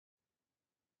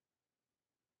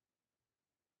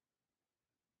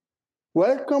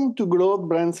Welcome to Growth,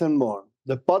 Brands and More,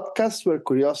 the podcast where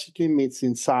curiosity meets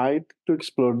insight to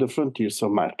explore the frontiers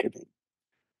of marketing.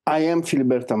 I am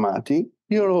Filiberto Amati,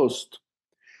 your host.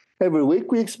 Every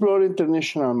week we explore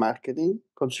international marketing,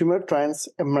 consumer trends,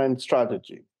 and brand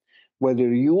strategy.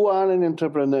 Whether you are an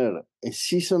entrepreneur, a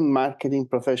seasoned marketing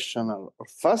professional, or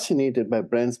fascinated by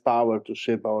brands' power to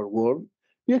shape our world,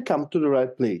 you have come to the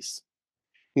right place.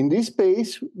 In this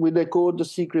space, we decode the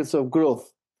secrets of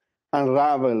growth,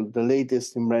 unravel the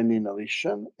latest in brand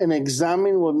innovation, and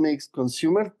examine what makes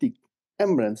consumer tick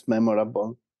and brands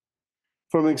memorable.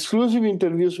 From exclusive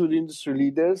interviews with industry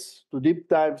leaders to deep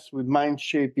dives with minds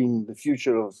shaping the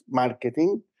future of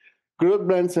marketing, Growth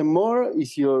Brands and More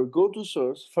is your go-to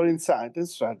source for insight and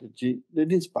strategy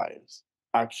that inspires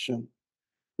action.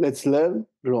 Let's learn,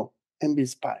 grow, and be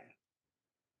inspired.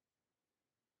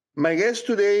 My guest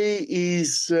today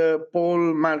is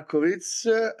Paul Markovits.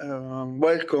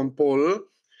 Welcome, Paul.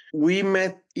 We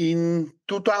met in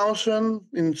 2000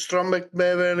 in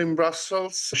Strombeck-Bever in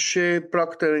Brussels, chez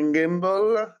Procter &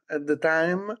 Gamble at the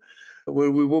time, where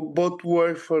we both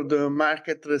worked for the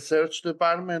market research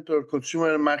department or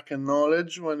consumer market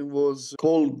knowledge when it was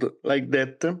called like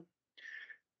that.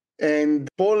 And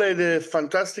Paul had a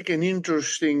fantastic and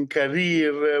interesting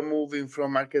career moving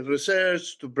from market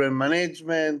research to brand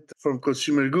management, from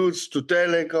consumer goods to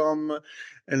telecom,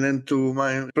 and then to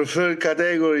my preferred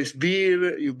categories,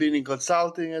 beer. You've been in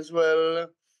consulting as well.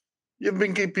 You've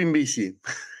been keeping busy.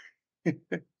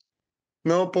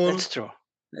 No, Paul? That's true.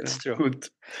 That's true. Good.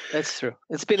 That's true.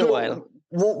 It's been a while.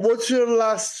 What's your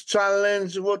last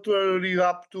challenge? What were you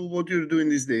up to? What you're doing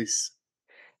these days?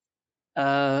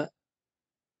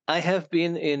 I have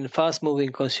been in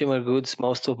fast-moving consumer goods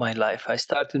most of my life. I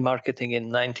started marketing in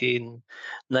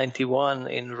 1991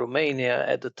 in Romania.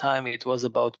 At the time, it was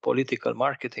about political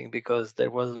marketing because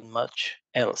there wasn't much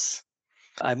else.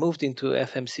 I moved into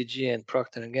FMCG and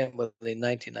Procter & Gamble in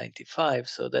 1995,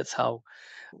 so that's how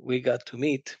we got to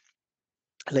meet.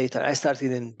 Later, I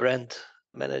started in brand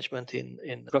management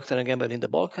in Procter & Gamble in the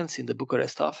Balkans, in the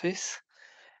Bucharest office,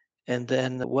 and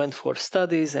then went for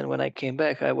studies. And when I came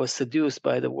back, I was seduced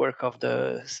by the work of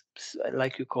the,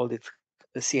 like you called it,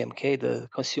 the CMK, the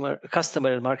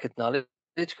Customer and Market Knowledge,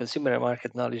 Consumer and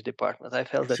Market Knowledge Department. I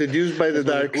felt that seduced by the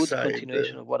dark good side.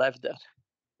 Continuation of what I've done.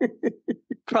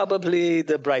 Probably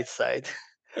the bright side.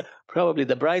 Probably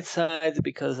the bright side,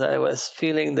 because I was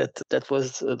feeling that that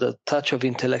was the touch of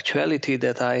intellectuality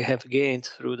that I have gained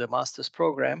through the master's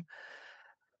program.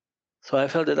 So I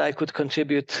felt that I could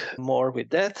contribute more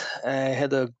with that. I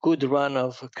had a good run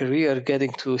of a career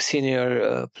getting to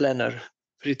senior planner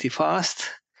pretty fast.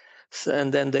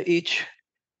 And then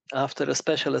after a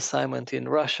special assignment in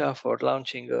Russia for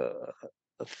launching a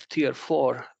tier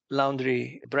 4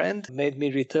 laundry brand, made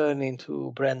me return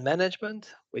into brand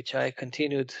management, which I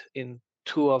continued in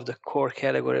two of the core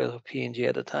categories of P&G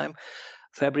at the time.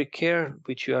 Fabric care,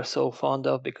 which you are so fond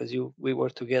of because we were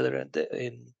together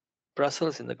in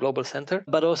Brussels in the global center,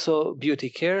 but also beauty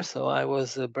care. So I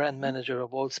was a brand manager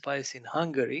of Old Spice in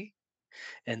Hungary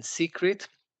and Secret.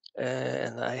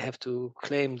 And I have to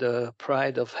claim the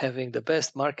pride of having the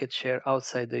best market share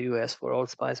outside the US for Old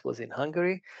Spice was in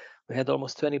Hungary. We had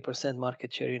almost 20%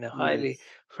 market share in a highly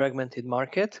fragmented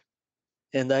market.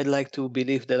 And I'd like to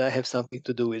believe that I have something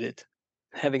to do with it.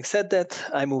 Having said that,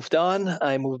 I moved on.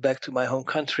 I moved back to my home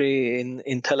country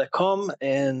in telecom,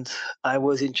 and I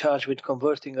was in charge with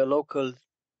converting the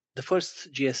first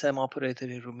GSM operator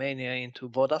in Romania into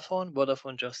Vodafone.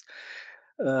 Vodafone just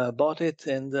bought it,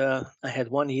 and I had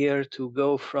 1 year to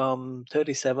go from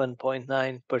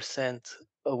 37.9%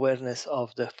 awareness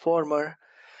of the former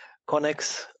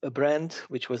Connex brand,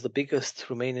 which was the biggest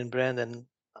Romanian brand, and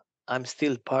I'm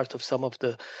still part of some of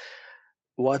the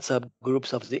WhatsApp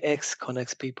groups of the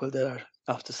ex-Connex people that are,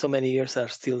 after so many years, are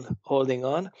still holding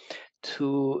on,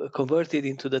 to convert it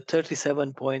into the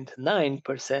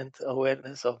 37.9%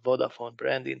 awareness of Vodafone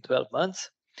brand in 12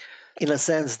 months. In a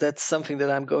sense, that's something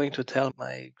that I'm going to tell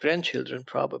my grandchildren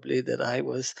probably, that I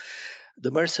was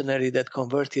the mercenary that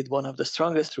converted one of the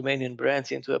strongest Romanian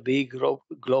brands into a big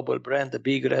global brand, the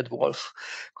big red wolf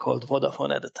called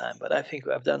Vodafone at the time. But I think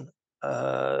I've done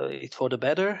it for the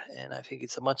better, and I think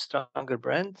it's a much stronger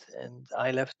brand. And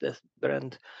I left this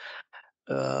brand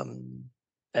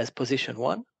as position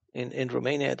 1 in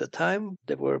Romania at the time.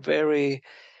 There were very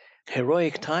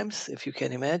heroic times, if you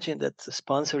can imagine, that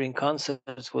sponsoring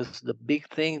concerts was the big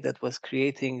thing that was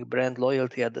creating brand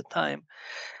loyalty at the time.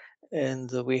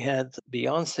 And we had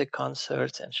Beyonce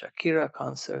concerts and Shakira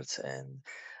concerts, and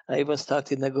I even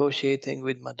started negotiating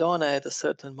with Madonna at a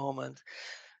certain moment.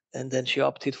 And then she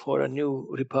opted for a new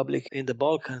republic in the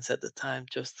Balkans at the time,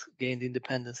 just gained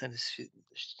independence. And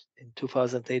in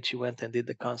 2008, she went and did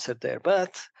the concert there.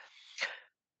 But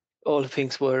all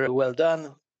things were well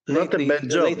done. Not a bad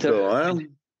job, though, huh?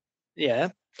 Yeah.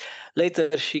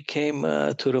 Later, she came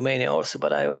to Romania also,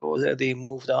 but I already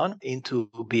moved on into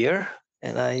beer.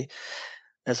 And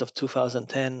as of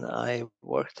 2010, I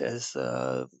worked as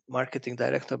a marketing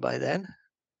director by then.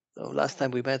 So last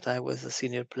time we met, I was a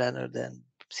senior planner, then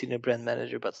senior brand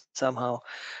manager, but somehow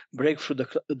break through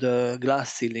the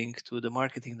glass ceiling to the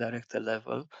marketing director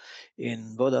level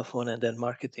in Vodafone and then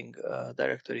marketing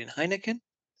director in Heineken.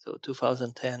 So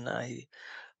 2010, I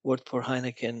worked for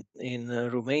Heineken in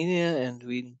Romania and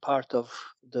been part of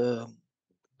the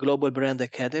Global Brand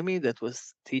Academy that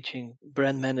was teaching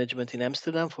brand management in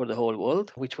Amsterdam for the whole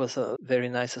world, which was a very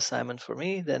nice assignment for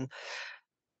me. Then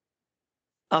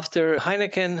after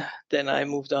Heineken, then I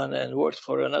moved on and worked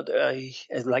for another.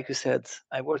 Like you said,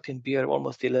 I worked in beer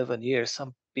almost 11 years.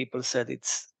 Some people said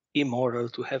it's immoral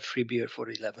to have free beer for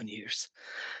 11 years.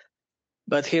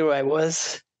 But here I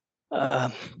was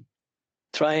um,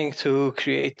 trying to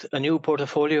create a new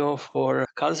portfolio for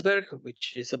Carlsberg,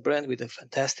 which is a brand with a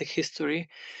fantastic history.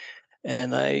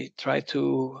 And I tried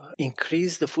to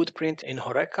increase the footprint in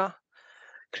Horeca,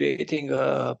 creating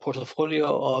a portfolio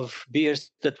of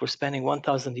beers that were spanning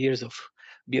 1,000 years of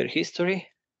beer history,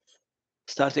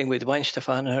 starting with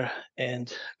Weinstefaner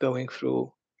and going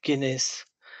through Guinness,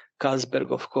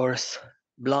 Carlsberg, of course,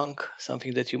 Blanc,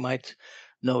 something that you might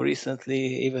know recently,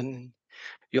 even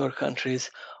your countries.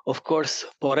 Of course,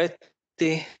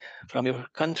 Poretti from your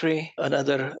country,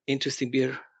 another interesting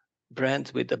beer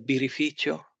brand with a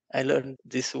birrificio. I learned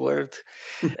this word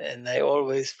and I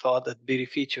always thought that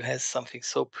birrificio has something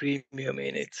so premium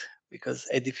in it because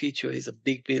edificio is a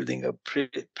big building, a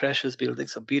precious building.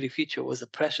 So birrificio was a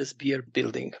precious beer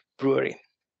building brewery.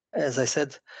 As I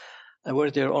said, I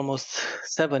worked there almost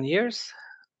 7 years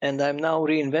and I'm now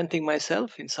reinventing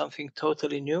myself in something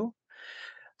totally new.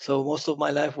 So most of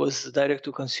my life was direct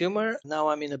to consumer. Now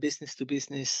I'm in a business to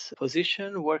business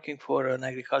position, working for an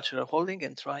agricultural holding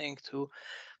and trying to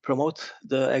promote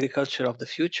the agriculture of the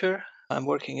future. I'm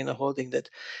working in a holding that,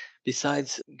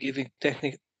 besides giving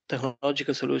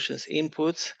technological solutions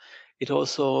inputs, it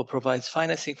also provides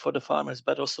financing for the farmers,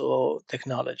 but also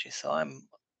technology. So I'm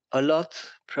a lot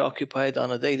preoccupied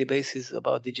on a daily basis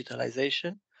about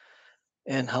digitalization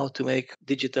and how to make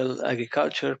digital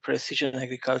agriculture, precision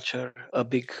agriculture, a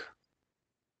big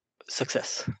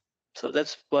success. So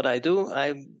that's what I do.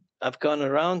 I've gone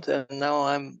around and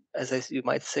now you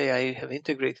might say, I have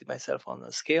integrated myself on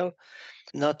a scale,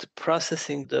 not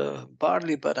processing the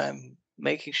barley, but I'm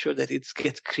making sure that it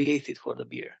gets created for the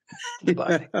beer, the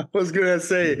barley. I was going to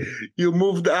say, you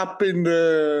moved up in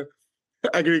the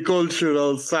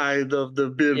agricultural side of the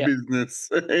beer business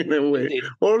in a way,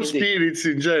 or spirits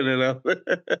in general.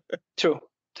 True.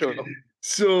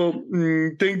 So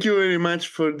thank you very much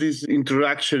for this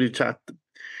introductory chat.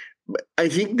 I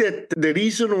think that the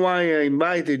reason why I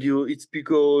invited you is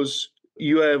because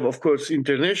you have, of course,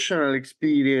 international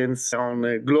experience on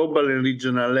a global and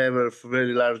regional level for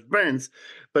very large brands,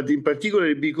 but in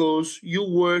particular because you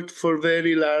worked for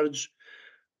very large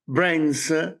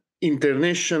brands,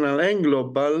 international and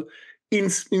global, in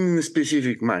a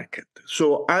specific market.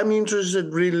 So I'm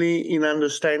interested really in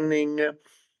understanding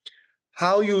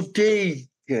how you take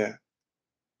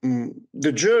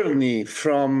the journey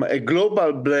from a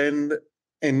global blend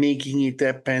and making it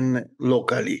happen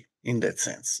locally in that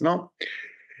sense, no?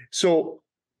 So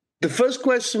the first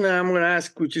question I'm going to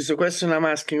ask, which is a question I'm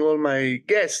asking all my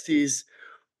guests, is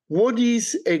what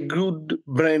is a good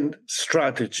brand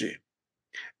strategy?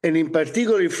 And in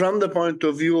particular, from the point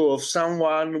of view of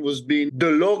someone who's been the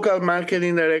local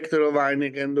marketing director of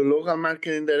Heineken, the local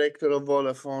marketing director of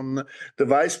Vodafone, the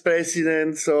vice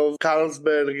presidents of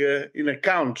Carlsberg in a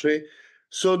country,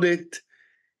 so that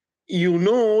you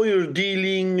know you're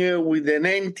dealing with an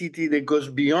entity that goes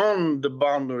beyond the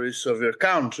boundaries of your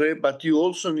country, but you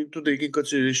also need to take in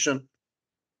consideration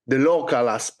the local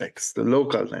aspects, the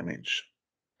local dimension.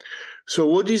 So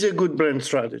what is a good brand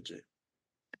strategy?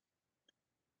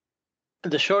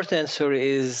 The short answer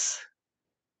is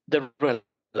the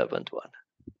relevant one.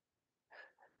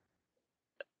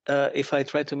 If I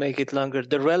try to make it longer,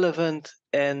 the relevant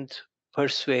and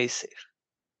persuasive.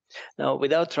 Now,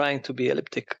 without trying to be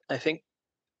elliptic, I think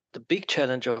the big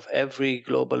challenge of every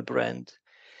global brand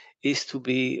is to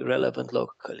be relevant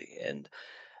locally. And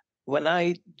when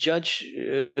I judge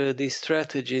these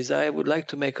strategies, I would like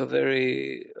to make a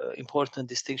very important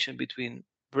distinction between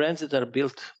brands that are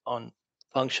built on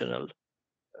functional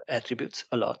attributes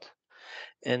a lot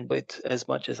And but as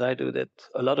much as I do that,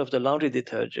 a lot of the laundry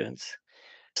detergents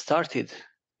started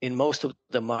in most of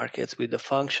the markets with the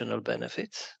functional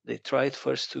benefits. They tried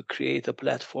first to create a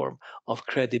platform of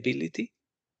credibility.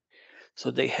 So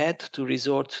they had to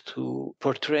resort to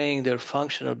portraying their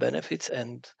functional benefits,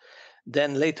 and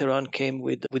then later on came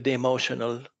with the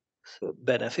emotional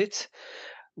benefits.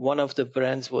 One of the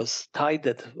brands was Tide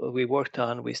that we worked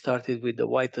on. We started with the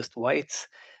whitest whites,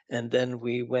 and then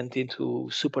we went into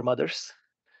Super Mothers,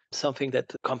 something that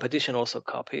the competition also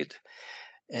copied.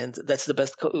 And that's the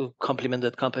best compliment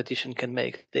that competition can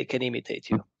make. They can imitate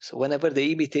you. So whenever they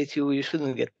imitate you, you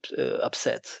shouldn't get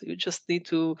upset. You just need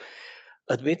to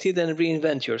admit it and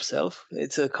reinvent yourself.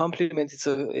 It's a compliment.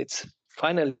 It's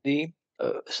finally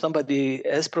somebody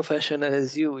as professional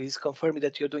as you is confirming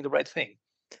that you're doing the right thing.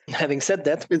 Having said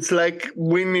that, it's like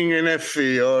winning an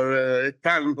Effie or a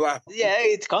Cannes. Yeah,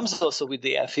 it comes also with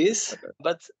the Effies,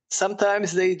 but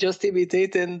sometimes they just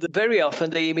imitate, and very often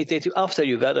they imitate you after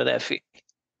you got an Effie.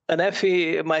 An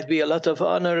Effie might be a lot of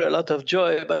honor, a lot of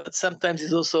joy, but sometimes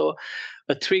it's also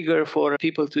a trigger for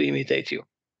people to imitate you,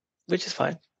 which is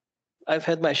fine. I've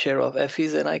had my share of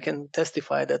Effies, and I can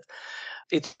testify that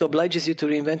it obliges you to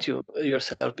reinvent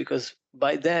yourself, because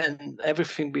by then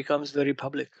everything becomes very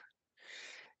public.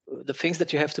 The things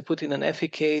that you have to put in an Effie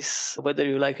case, whether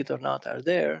you like it or not, are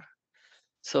there.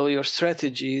 So your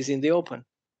strategy is in the open.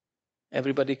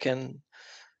 Everybody can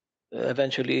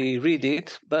eventually read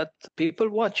it, but people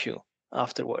watch you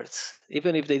afterwards.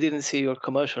 Even if they didn't see your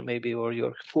commercial maybe or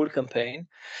your full campaign,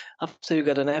 after you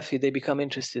got an Effie, they become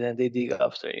interested and they dig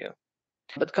after you.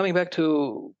 But coming back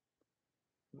to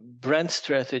brand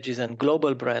strategies and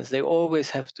global brands, they always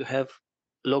have to have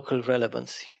local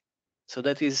relevancy. So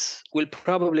that is, we'll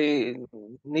probably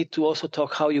need to also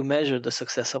talk how you measure the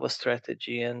success of a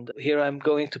strategy. And here I'm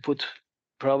going to put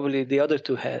probably the other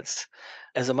two heads.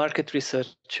 As a market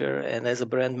researcher and as a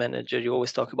brand manager, you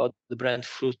always talk about the brand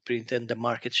footprint and the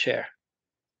market share.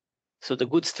 So the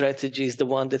good strategy is the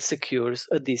one that secures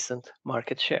a decent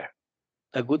market share.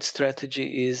 A good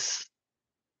strategy is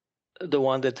the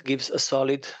one that gives a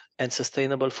solid and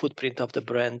sustainable footprint of the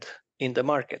brand in the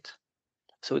market.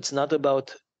 So it's not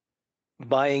about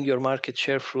buying your market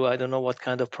share through I don't know what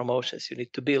kind of promotions you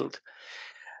need to build,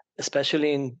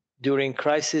 especially during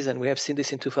crisis. And we have seen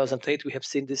this in 2008. We have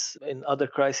seen this in other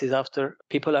crises after.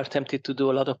 People are tempted to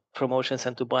do a lot of promotions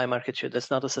and to buy market share.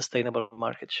 That's not a sustainable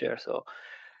market share. So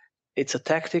it's a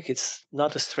tactic. It's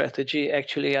not a strategy.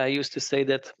 Actually, I used to say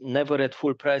that never at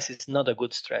full price is not a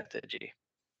good strategy.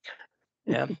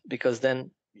 Yeah, because then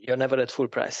you're never at full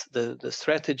price. The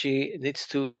strategy needs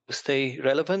to stay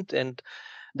relevant, and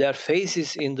there are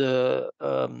phases in the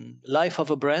life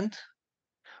of a brand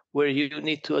where you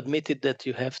need to admit it that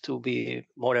you have to be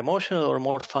more emotional or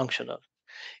more functional.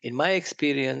 In my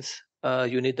experience,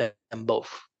 you need them both.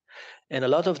 And a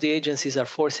lot of the agencies are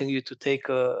forcing you to take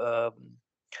a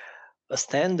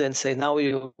stand and say, now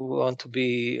you want to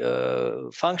be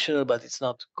functional, but it's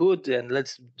not good, and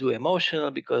let's do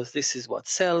emotional because this is what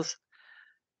sells.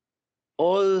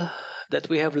 All that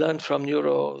we have learned from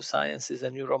neurosciences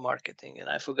and neuromarketing. And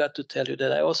I forgot to tell you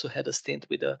that I also had a stint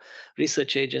with a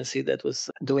research agency that was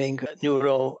doing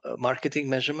neuro marketing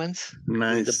measurements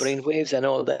with the brain waves and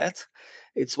all that.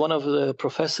 It's one of the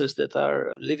professors that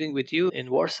are living with you in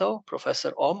Warsaw,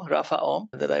 Professor Rafa Om,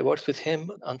 that I worked with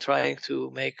him on trying to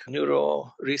make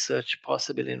neuro research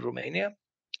possible in Romania.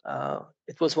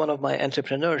 It was one of my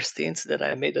entrepreneur stints that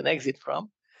I made an exit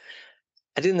from.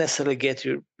 I didn't necessarily get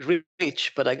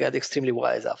rich, but I got extremely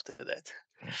wise after that.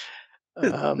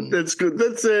 That's good.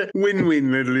 That's a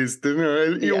win-win, at least.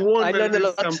 You won at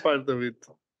least some part of it.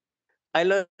 I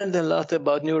learned a lot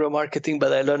about neuromarketing,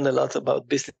 but I learned a lot about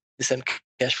business and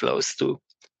cash flows too.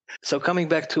 So coming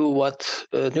back to what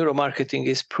neuromarketing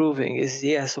is proving is,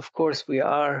 yes, of course, we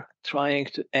are trying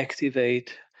to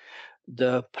activate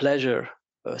the pleasure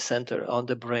center on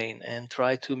the brain and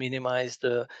try to minimize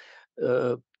the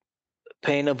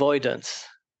pain avoidance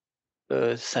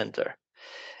center.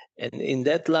 And in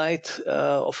that light,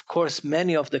 of course,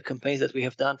 many of the campaigns that we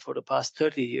have done for the past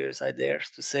 30 years, I dare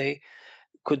to say,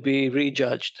 could be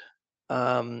rejudged.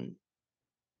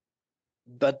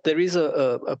 But there is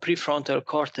a prefrontal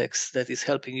cortex that is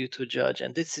helping you to judge.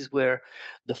 And this is where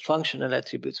the functional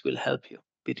attributes will help you.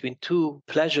 Between two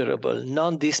pleasurable,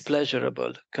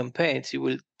 non-displeasurable campaigns, you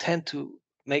will tend to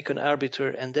make an arbiter.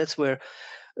 And that's where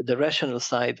the rational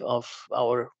side of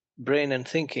our brain and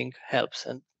thinking helps.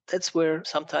 And that's where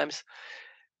sometimes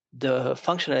the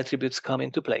functional attributes come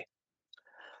into play.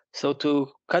 So to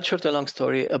cut short a long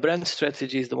story, a brand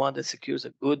strategy is the one that secures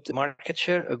a good market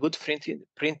share, a good footprint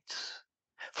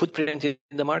in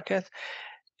the market,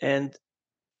 And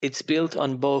it's built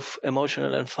on both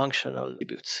emotional and functional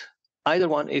attributes. Either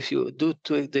one, if you do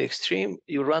to the extreme,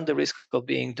 you run the risk of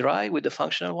being dry with the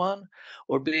functional one,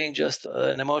 or being just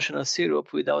an emotional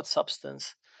syrup without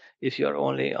substance if you're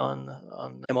only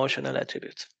on emotional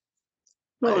attributes.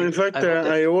 No, in fact,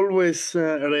 I always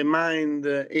remind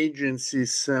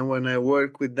agencies when I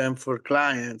work with them for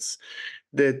clients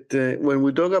that when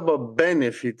we talk about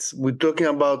benefits, we're talking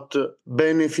about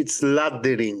benefits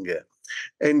laddering.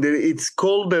 And it's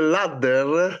called a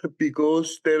ladder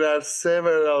because there are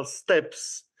several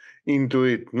steps into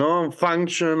it, no?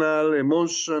 Functional,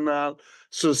 emotional,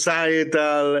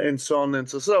 societal, and so on and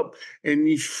so forth. And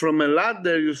if from a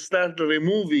ladder you start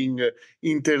removing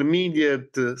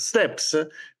intermediate steps,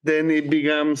 then it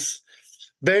becomes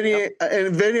a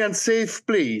very unsafe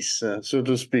place, so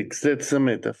to speak. That's a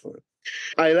metaphor.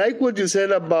 I like what you said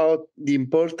about the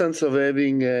importance of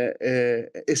having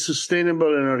a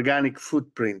sustainable and organic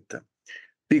footprint,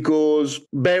 because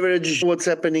beverages, what's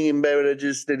happening in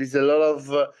beverages, there is a lot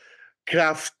of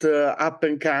craft up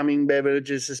and coming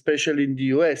beverages, especially in the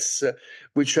US,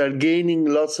 which are gaining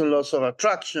lots and lots of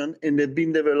attraction, and they've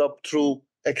been developed through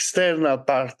external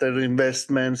partner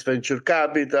investments, venture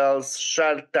capitals,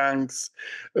 shark tanks,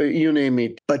 you name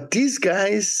it. But these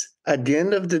guys, at the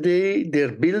end of the day,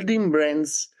 they're building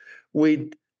brands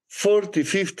with 40,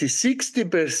 50,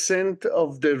 60%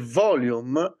 of their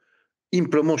volume in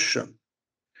promotion,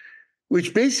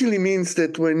 which basically means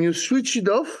that when you switch it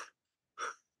off,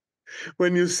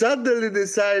 when you suddenly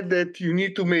decide that you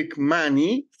need to make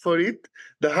money for it,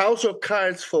 the house of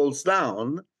cards falls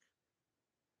down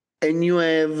and you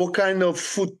have what kind of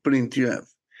footprint you have.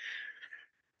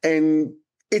 And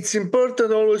it's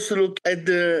important always to look at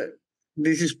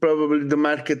this is probably the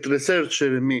market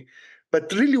researcher in me,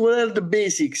 but really what are the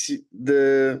basics?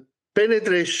 The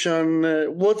penetration,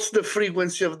 what's the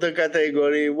frequency of the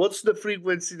category, what's the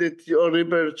frequency that your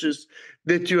repurchase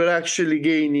that you're actually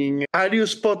gaining, are you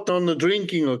spot on the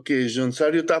drinking occasions,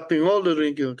 are you tapping all the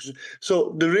drinking occasions?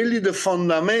 So really the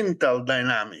fundamental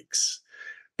dynamics,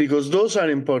 because those are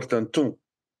important too.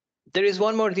 There is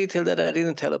one more detail that I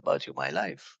didn't tell about you, my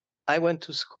life. I went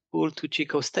to school to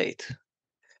Chico State.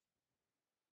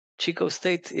 Chico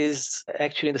State is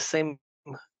actually in the same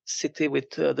city with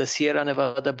the Sierra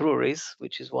Nevada breweries,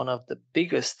 which is one of the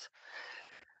biggest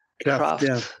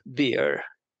craft beer.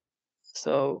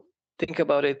 So think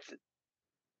about it.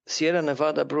 Sierra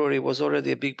Nevada brewery was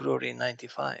already a big brewery in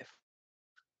 95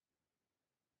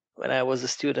 when I was a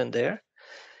student there.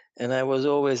 And I was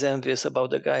always envious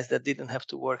about the guys that didn't have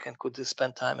to work and could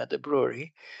spend time at the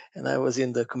brewery. And I was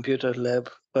in the computer lab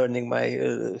earning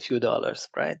my few dollars,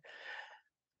 right?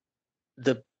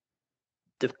 The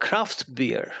craft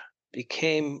beer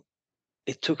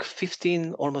it took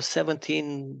 15, almost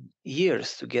 17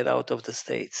 years to get out of the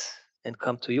States and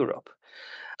come to Europe.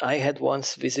 I had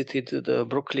once visited the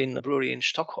Brooklyn brewery in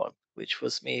Stockholm, which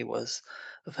was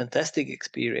a fantastic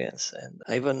experience. And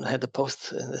I even had a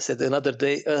post and I said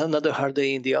another hard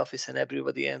day in the office, and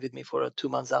everybody envied me for 2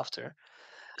 months after.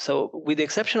 So with the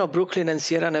exception of Brooklyn and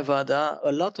Sierra Nevada,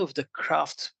 a lot of the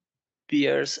craft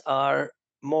beers are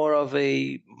more of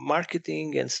a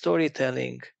marketing and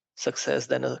storytelling success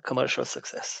than a commercial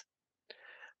success.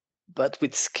 But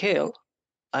with scale,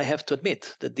 I have to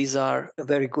admit that these are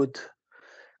very good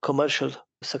commercial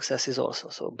successes also.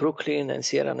 So Brooklyn and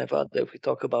Sierra Nevada, if we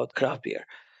talk about craft beer.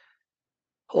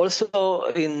 Also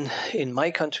in my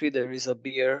country, there is a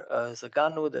beer,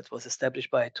 Zaganu, that was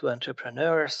established by two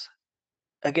entrepreneurs.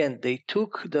 Again, they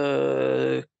took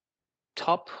the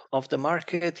top of the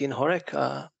market in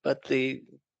Horeca, but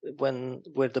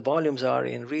where the volumes are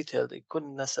in retail, they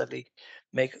couldn't necessarily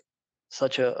make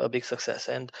such a big success.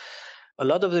 And a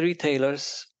lot of the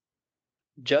retailers,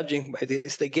 judging by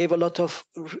this, they gave a lot of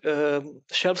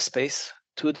shelf space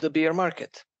to the beer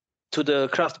market, to the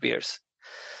craft beers.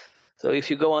 So if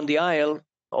you go on the aisle,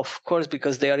 of course,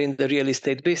 because they are in the real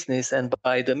estate business and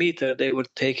by the meter, they were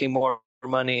taking more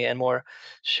money and more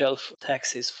shelf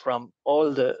taxes from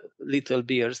all the little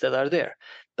beers that are there,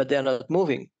 but they're not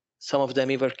moving. Some of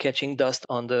them even catching dust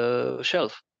on the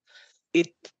shelf.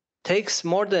 It takes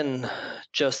more than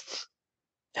just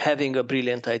having a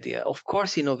brilliant idea. Of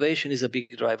course, innovation is a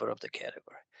big driver of the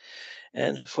category.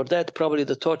 And for that, probably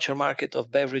the torture market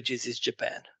of beverages is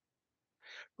Japan,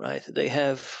 right? They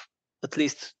have at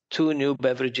least 2 new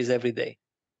beverages every day.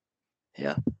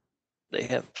 Yeah, they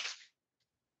have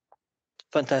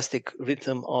fantastic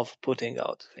rhythm of putting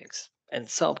out things. And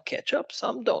some catch up,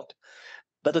 some don't.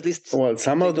 But at least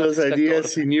some of those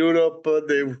ideas in Europe,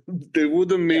 they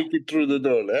wouldn't make it through the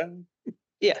door, eh?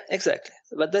 Yeah, exactly.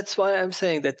 But that's why I'm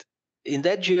saying that in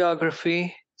that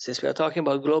geography, since we are talking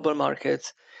about global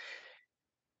markets,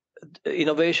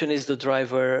 innovation is the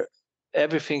driver.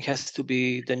 Everything has to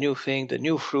be the new thing, the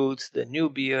new fruits, the new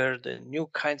beer, the new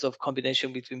kinds of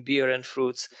combination between beer and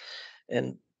fruits.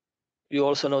 And you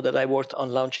also know that I worked on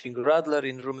launching Radler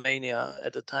in Romania.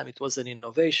 At the time, it was an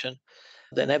innovation.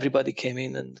 Then everybody came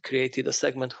in and created a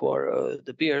segment for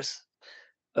the beers.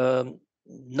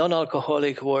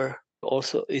 Non-alcoholic were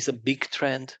also is a big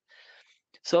trend.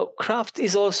 So craft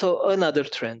is also another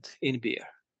trend in beer.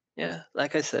 Yeah,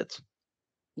 like I said,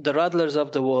 the Radlers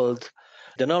of the world,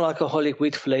 the non-alcoholic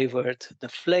wheat flavored, the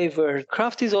flavored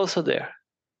craft is also there.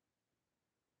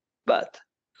 But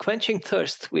quenching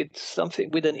thirst with something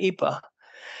with an IPA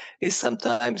is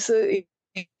sometimes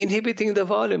inhibiting the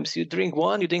volumes. You drink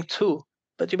one, you drink two,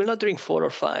 but you will not drink 4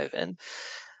 or 5. And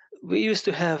we used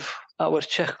to have our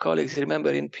Czech colleagues,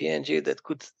 remember, in PNG that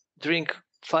could drink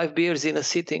 5 beers in a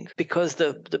sitting because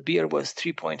the beer was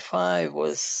 3.5,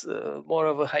 was more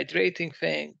of a hydrating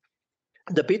thing.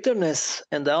 The bitterness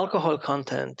and the alcohol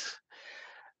content,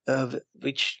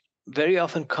 which very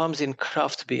often comes in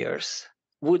craft beers,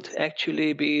 would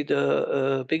actually be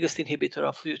the biggest inhibitor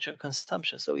of future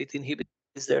consumption. So it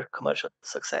inhibits their commercial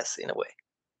success in a way,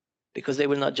 because they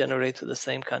will not generate the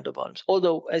same kind of volumes.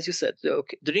 Although, as you said, the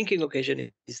drinking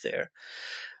occasion is there,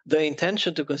 the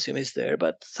intention to consume is there,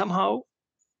 but somehow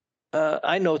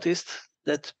I noticed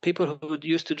that people who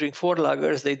used to drink 4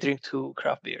 lagers, they drink 2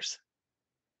 craft beers.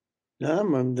 Yeah,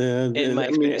 man. In my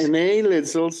I mean, experience. an ale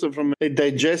is also from a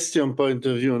digestion point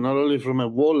of view, not only from a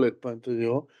wallet point of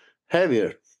view,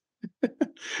 heavier.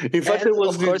 In fact, And there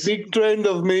was of this course, big trend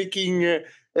of making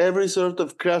every sort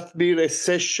of craft beer a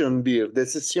session beer, the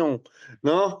session,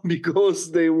 no?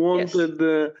 Because they wanted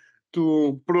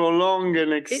to prolong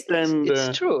and extend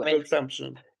it's true. I mean,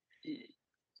 consumption.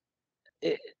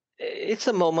 it's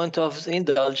a moment of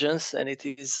indulgence, and it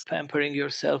is pampering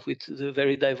yourself with the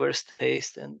very diverse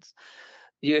taste, and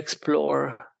you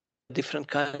explore different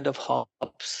kind of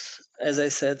hops. As I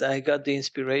said, I got the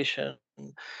inspiration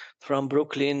from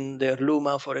Brooklyn. Their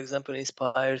Luma, for example,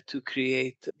 inspired to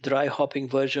create dry hopping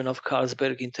version of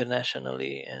Carlsberg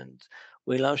internationally, and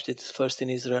we launched it first in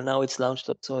Israel. Now it's launched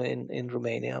also in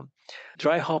Romania.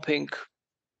 Dry hopping,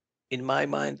 in my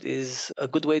mind, is a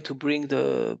good way to bring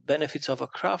the benefits of a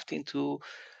craft into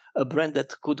a brand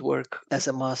that could work as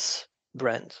a mass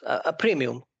brand, a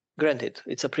premium. Granted,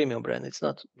 it's a premium brand. It's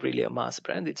not really a mass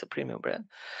brand. It's a premium brand.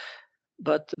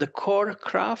 But the core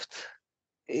craft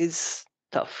is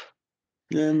tough.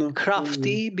 Yeah, no.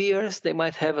 Crafty beers, they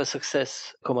might have a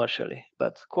success commercially,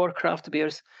 but core craft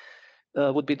beers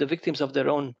would be the victims of their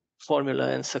own formula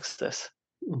and success.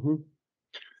 Mm-hmm.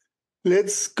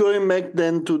 Let's going back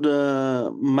then to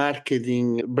the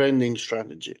marketing branding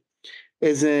strategy.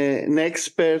 As an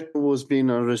expert who's been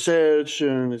on research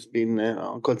and has been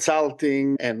on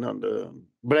consulting and on the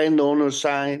brand owner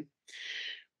side,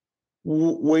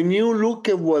 when you look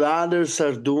at what others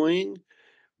are doing,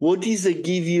 what is it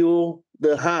give you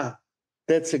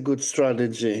that's a good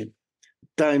strategy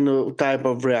type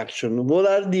of reaction? What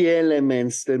are the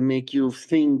elements that make you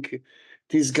think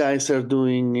these guys are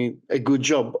doing a good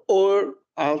job? Or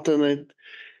alternate,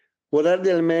 what are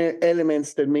the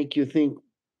elements that make you think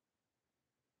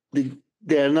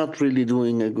they are not really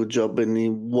doing a good job and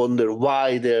you wonder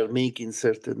why they're making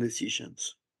certain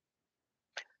decisions?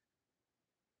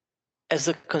 As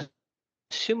a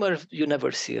consumer, you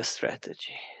never see a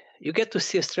strategy. You get to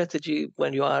see a strategy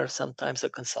when you are sometimes a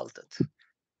consultant.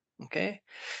 Okay?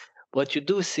 What you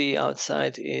do see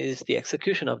outside is the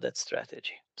execution of that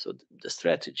strategy. So the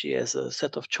strategy as a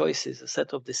set of choices, a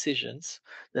set of decisions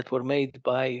that were made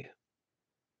by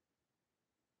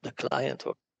the client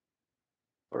or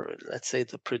let's say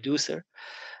the producer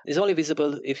is only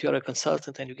visible if you're a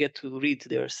consultant and you get to read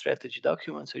their strategy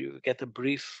documents, or you get a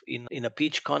brief in a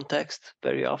pitch context.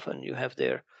 Very often you have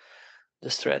there the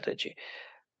strategy.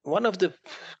 One of the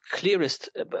clearest,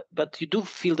 but you do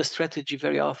feel the strategy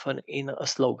very often in a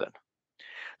slogan.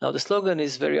 Now, the slogan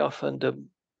is very often the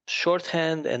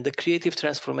shorthand and the creative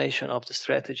transformation of the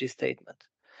strategy statement.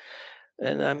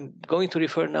 And I'm going to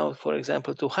refer now, for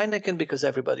example, to Heineken because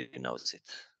everybody knows it.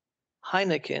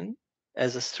 Heineken,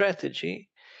 as a strategy,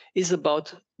 is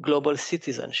about global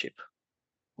citizenship.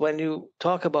 When you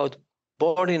talk about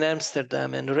born in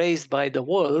Amsterdam and raised by the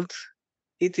world,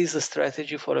 it is a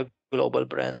strategy for a global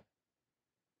brand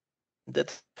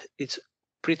that it's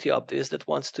pretty obvious that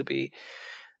wants to be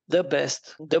the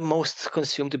best, the most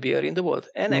consumed beer in the world.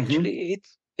 And actually,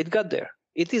 it got there.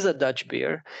 It is a Dutch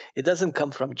beer. It doesn't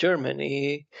come from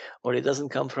Germany, or it doesn't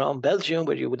come from Belgium,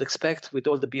 where you would expect with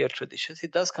all the beer traditions.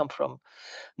 It does come from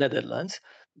Netherlands.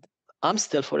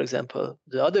 Amstel, for example,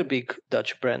 the other big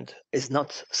Dutch brand, is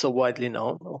not so widely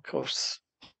known. Of course,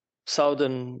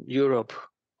 Southern Europe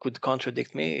could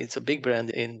contradict me. It's a big brand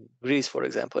in Greece, for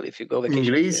example. If you go In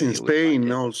vacation Greece, there, in you will find Spain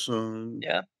it. also.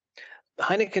 Yeah.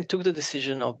 Heineken took the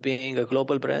decision of being a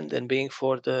global brand and being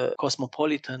for the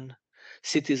cosmopolitan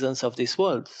citizens of this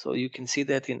world. So you can see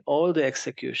that in all the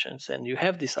executions, and you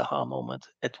have this aha moment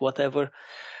at whatever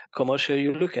commercial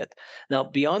you look at. Now,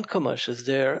 beyond commercials,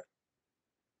 their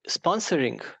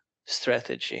sponsoring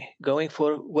strategy, going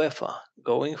for UEFA,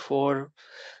 going for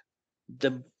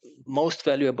the most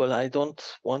valuable. I don't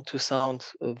want to sound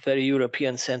very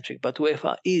European centric, but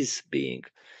UEFA is being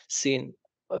seen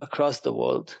across the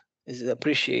world, is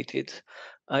appreciated.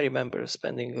 I remember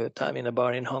spending time in a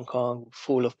bar in Hong Kong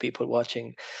full of people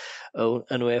watching an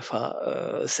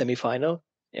UEFA semi-final.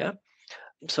 Yeah,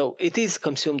 so it is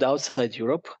consumed outside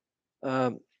Europe.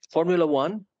 Um, Formula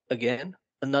One, again,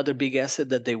 another big asset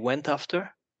that they went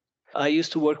after. I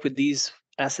used to work with these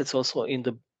assets also in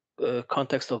the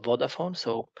context of Vodafone.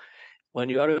 So when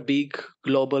you are a big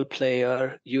global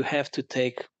player, you have to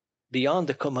take beyond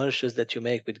the commercials that you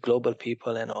make with global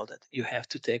people and all that. You have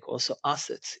to take also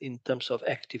assets in terms of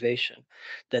activation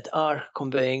that are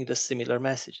conveying the similar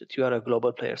message that you are a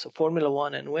global player. So Formula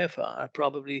One and UEFA are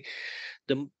probably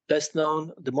the best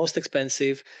known, the most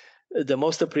expensive, the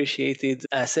most appreciated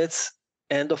assets.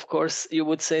 And of course, you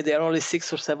would say there are only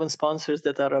 6 or 7 sponsors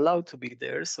that are allowed to be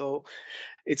there. So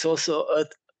it's also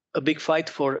a big fight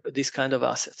for this kind of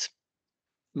assets.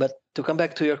 But to come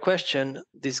back to your question,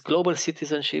 this global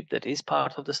citizenship that is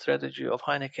part of the strategy of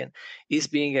Heineken is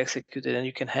being executed, and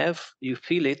you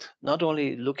feel it not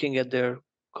only looking at their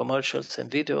commercials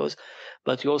and videos,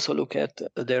 but you also look at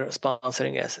their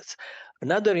sponsoring assets.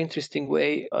 Another interesting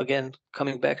way, again,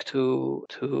 coming back to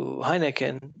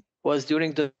Heineken, was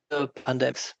during the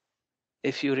pandemics.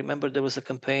 If you remember, there was a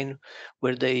campaign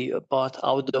where they bought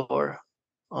outdoor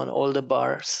on all the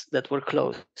bars that were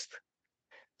closed.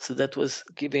 So that was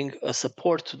giving a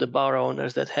support to the bar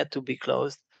owners that had to be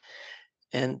closed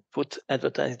and put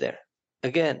advertising there.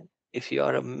 Again, if you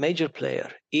are a major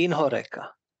player in Horeca,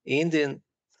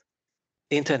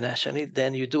 internationally,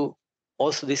 then you do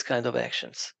also this kind of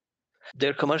actions. There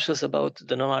are commercials about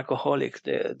the non-alcoholic.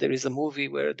 There is a movie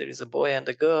where there is a boy and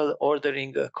a girl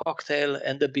ordering a cocktail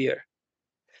and a beer.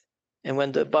 And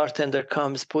when the bartender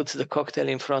comes, puts the cocktail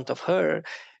in front of her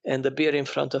and the beer in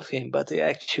front of him, but they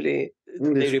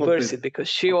reverse it because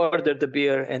she ordered the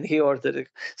beer and he ordered it.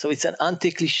 So it's an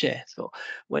anti-cliche. So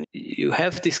when you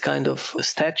have this kind of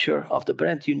stature of the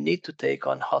brand, you need to take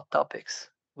on hot topics,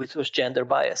 which was gender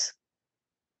bias.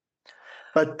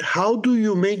 But how do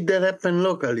you make that happen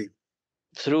locally?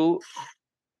 Through,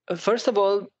 first of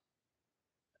all,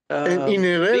 in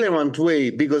a relevant way,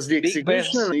 because the big brands.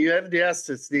 execution, you have the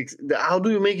assets. How do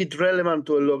you make it relevant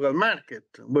to a local market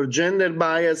where gender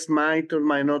bias might or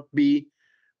might not be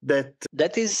that?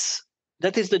 That is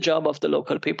the job of the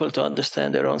local people, to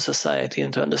understand their own society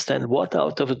and to understand what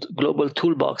out of a global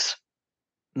toolbox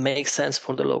makes sense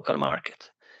for the local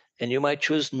market. And you might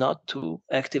choose not to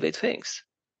activate things.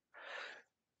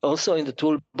 Also, in the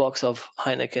toolbox of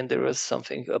Heineken, there was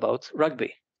something about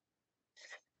rugby.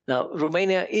 Now,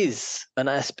 Romania is an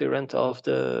aspirant of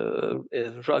the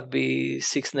Rugby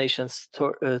Six Nations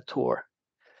tour.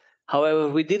 However,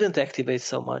 we didn't activate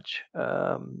so much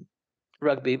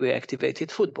rugby, we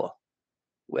activated football.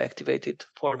 We activated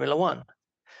Formula One,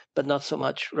 but not so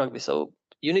much rugby. So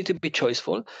you need to be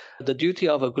choiceful. The duty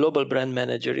of a global brand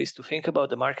manager is to think about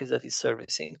the markets that he's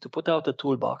servicing, to put out a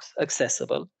toolbox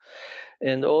accessible.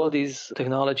 And all these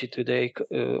technology today,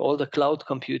 all the cloud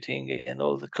computing and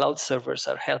all the cloud servers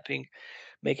are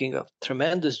making a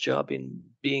tremendous job in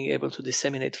being able to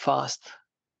disseminate fast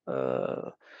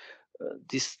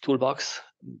this toolbox,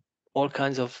 all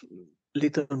kinds of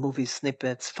little movie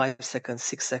snippets, 5 seconds,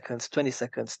 6 seconds, 20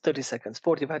 seconds, 30 seconds,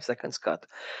 45 seconds cut.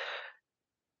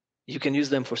 You can use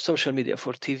them for social media,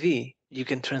 for TV. You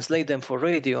can translate them for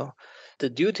radio. The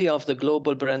duty of the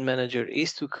global brand manager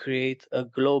is to create a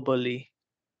globally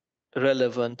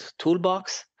relevant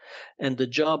toolbox. And the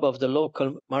job of the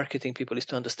local marketing people is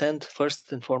to understand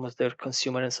first and foremost their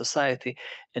consumer and society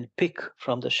and pick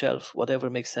from the shelf whatever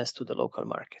makes sense to the local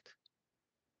market.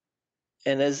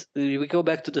 And as we go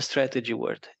back to the strategy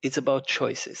word, it's about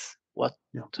choices, what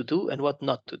to do and what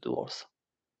not to do also.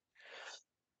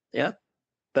 Yeah.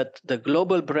 But the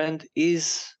global brand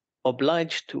is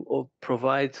obliged to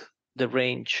provide the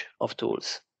range of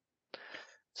tools.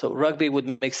 So rugby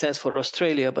would make sense for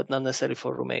Australia, but not necessarily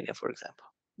for Romania, for example.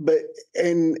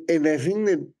 And I think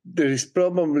that there is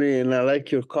probably, and I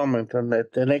like your comment on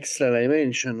that, an extra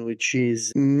dimension, which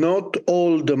is not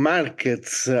all the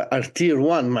markets are tier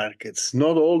one markets.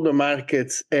 Not all the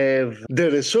markets have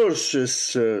the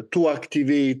resources to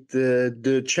activate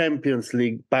the Champions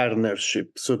League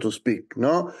partnership, so to speak.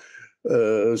 No,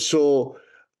 so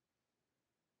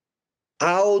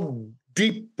how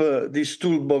deep this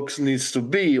toolbox needs to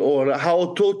be, or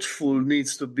how thoughtful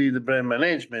needs to be the brand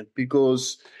management,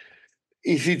 because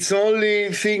if it's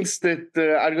only things that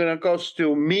are going to cost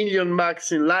you $1 million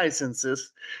in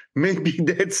licenses, maybe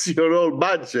that's your whole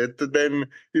budget. Then,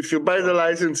 if you buy the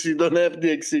license, you don't have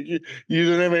you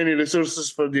don't have any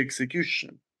resources for the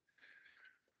execution.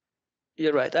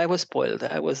 You're right. I was spoiled.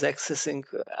 I was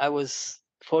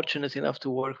fortunate enough to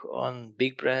work on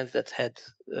big brands that had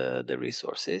the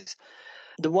resources.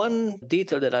 The one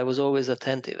detail that I was always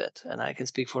attentive at, and I can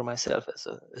speak for myself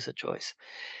as a choice,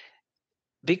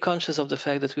 be conscious of the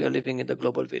fact that we are living in the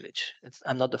global village.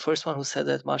 I'm not the first one who said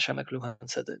that. Marsha McLuhan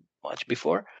said it much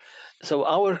before. So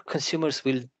our consumers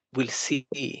will see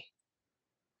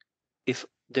if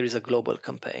there is a global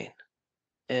campaign.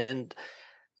 And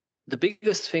the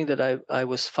biggest thing that I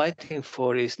was fighting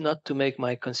for is not to make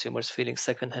my consumers feeling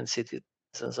secondhand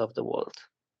citizens of the world.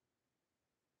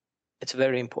 It's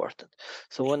very important.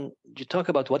 So when you talk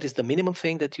about what is the minimum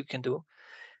thing that you can do,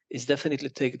 is definitely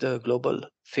take the global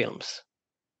films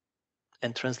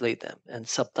and translate them and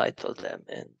subtitle them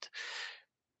and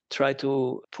try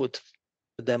to put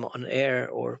them on air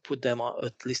or put them on,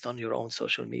 at least on your own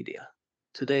social media.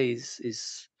 Today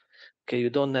is okay. You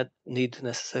don't need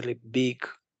necessarily big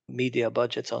media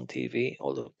budgets on TV,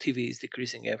 although TV is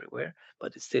decreasing everywhere,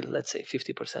 but it's still, let's say,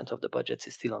 50% of the budget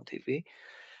is still on TV,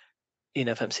 in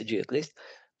FMCG at least.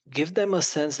 Give them a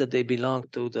sense that they belong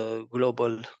to the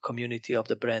global community of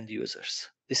the brand users.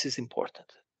 This is important.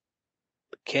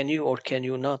 Can you or can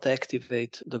you not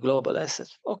activate the global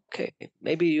assets? Okay,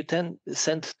 maybe you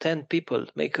send 10 people,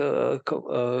 make a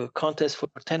contest for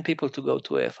 10 people to go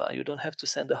to UEFA. You don't have to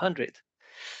send 100.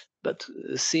 But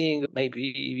seeing maybe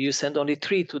you send only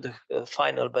 3 to the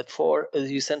final, but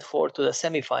you send 4 to the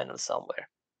semi-final somewhere,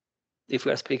 if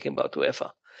we are speaking about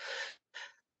UEFA.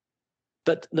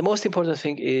 But the most important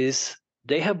thing is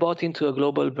they have bought into a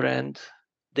global brand.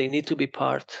 They need to be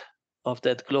part of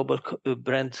that global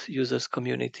brand users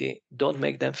community. Don't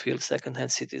make them feel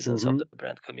secondhand citizens of the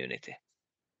brand community.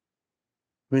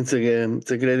 It's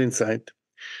a great insight.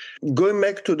 Going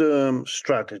back to the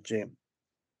strategy,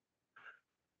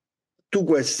 2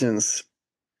 questions.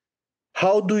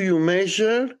 How do you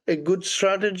measure a good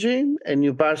strategy? And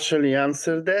you partially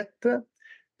answered that.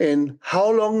 And how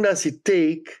long does it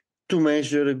take to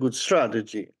measure a good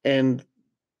strategy? And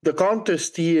the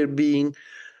context here being,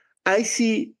 I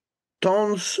see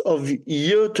tons of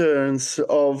U-turns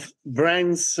of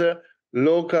brands,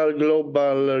 local,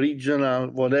 global, regional,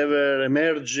 whatever,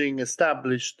 emerging,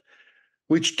 established,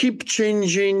 which keep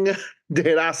changing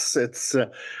their assets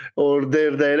or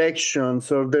their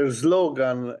directions or their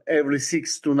slogan every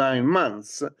 6 to 9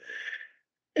 months.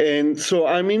 And so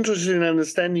I'm interested in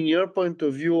understanding your point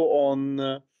of view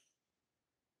on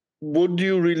what do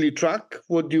you really track,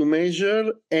 what do you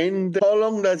measure, and how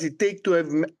long does it take to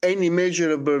have any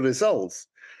measurable results?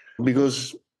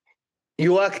 Because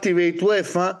you activate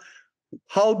UEFA,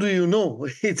 how do you know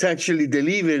it's actually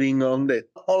delivering on that?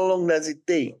 How long does it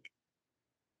take?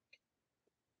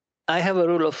 I have a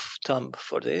rule of thumb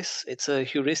for this. It's a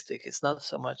heuristic. It's not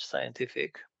so much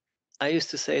scientific. I used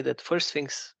to say that first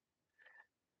things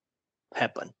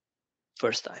happen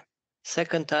first time.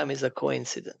 Second time is a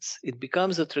coincidence. It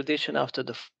becomes a tradition after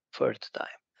the third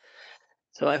time.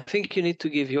 So I think you need to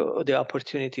give you the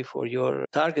opportunity for your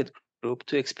target group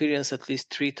to experience at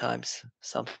least 3 times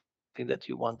something that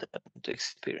you want them to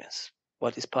experience,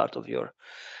 what is part of your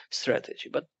strategy.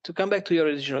 But to come back to your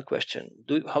original question,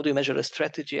 how do you measure a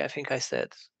strategy? I think I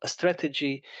said a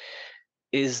strategy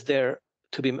is there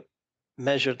to be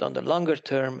measured on the longer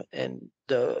term, and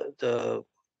the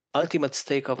ultimate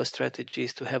stake of a strategy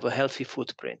is to have a healthy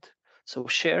footprint. So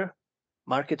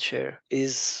market share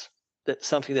is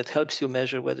something that helps you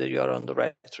measure whether you are on the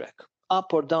right track.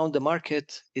 Up or down the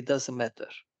market, it doesn't matter.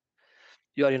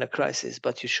 You are in a crisis,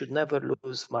 but you should never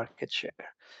lose market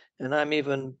share. And I'm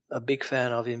even a big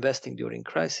fan of investing during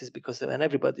crisis, because when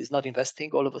everybody is not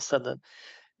investing, all of a sudden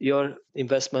your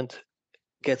investment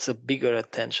gets a bigger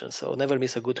attention. So never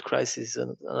miss a good crisis.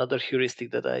 And another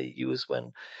heuristic that I use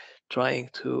when trying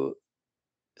to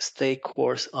stay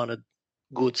course on a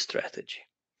good strategy.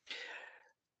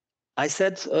 I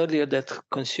said earlier that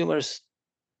consumers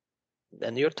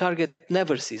and your target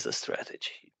never sees a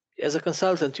strategy. As a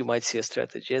consultant, you might see a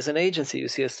strategy. As an agency, you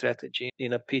see a strategy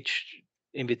in a pitch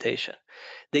invitation.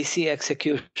 They see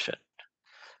execution.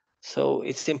 So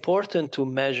it's important to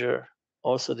measure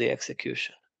also the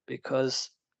execution, because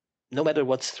no matter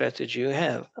what strategy you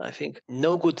have, I think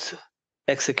no good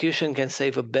execution can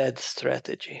save a bad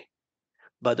strategy.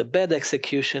 But a bad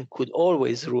execution could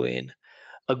always ruin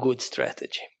a good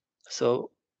strategy. So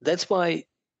that's why,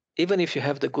 even if you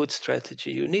have the good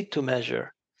strategy, you need to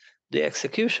measure the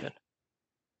execution,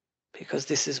 because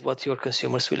this is what your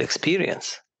consumers will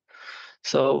experience.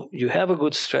 So you have a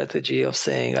good strategy of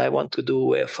saying, I want to do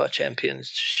UEFA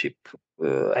championship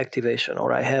activation,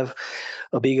 or I have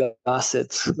a big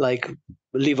asset like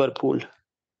Liverpool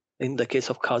in the case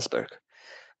of Carlsberg.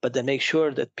 But then make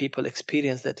sure that people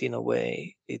experience that in a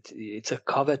way. It's a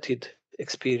coveted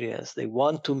experience. They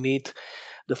want to meet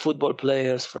the football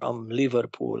players from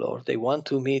Liverpool, or they want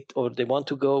to meet, or they want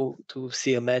to go to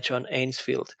see a match on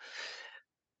Anfield.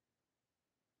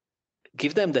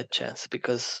 Give them that chance,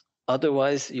 because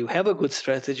otherwise you have a good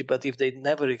strategy, but if they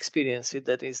never experience it,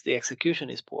 that is, the execution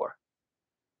is poor.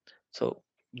 So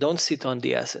don't sit on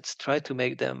the assets. Try to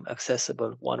make them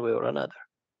accessible one way or another.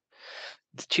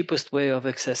 The cheapest way of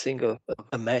accessing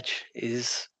a match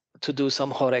is to do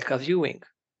some Horeca viewing.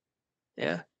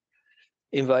 Yeah.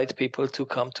 Invite people to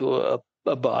come to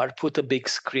a bar, put a big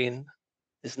screen.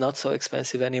 It's not so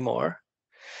expensive anymore.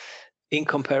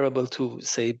 Incomparable to,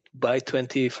 say, buy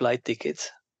 20 flight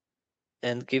tickets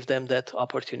and give them that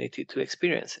opportunity to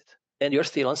experience it. And you're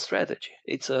still on strategy.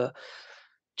 It's a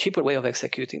cheaper way of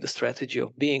executing the strategy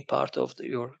of being part of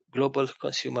your global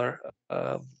consumer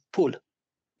pool.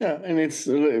 Yeah,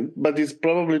 and but it's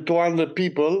probably 200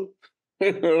 people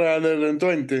rather than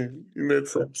 20 in that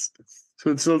sense. So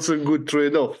it's also a good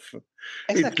trade-off.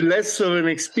 Exactly. It's less of an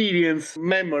experience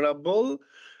memorable,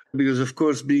 because of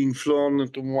course being flown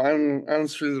to one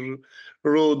Anfield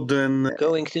Road and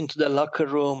going into the locker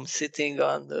room, sitting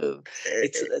on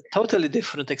it's a totally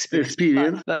different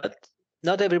experience. But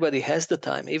not everybody has the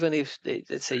time. Even if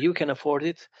let's say you can afford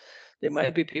it, there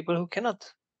might be people who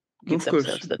cannot give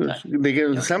themselves the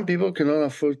time. Some people cannot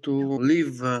afford to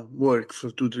leave work for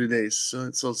 2-3 days. So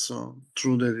it's also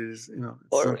true that it is,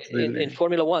 or in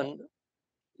Formula One.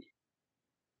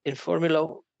 In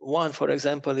Formula One, for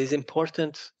example, it's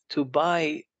important to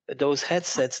buy those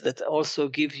headsets that also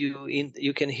give you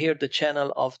you can hear the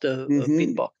channel of the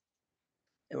pit box.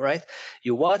 Right?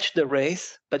 You watch the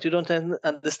race, but you don't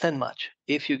understand much.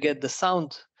 If you get the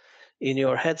sound in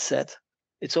your headset,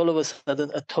 it's all of a sudden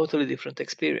a totally different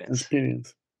experience.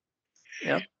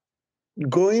 Yeah.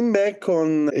 Going back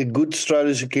on, a good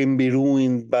strategy can be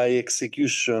ruined by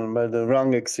execution, by the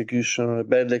wrong execution or a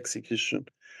bad execution.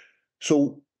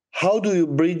 So how do you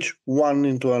bridge one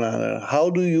into another? How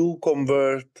do you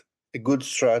convert a good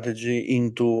strategy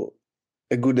into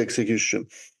a good execution?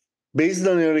 Based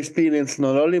on your experience,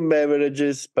 not only in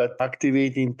beverages, but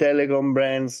activating telecom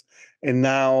brands, and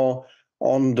now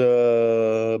on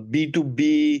the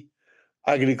B2B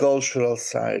agricultural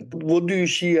side, what do you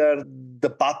see are the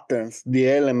patterns, the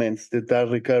elements that are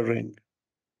recurring?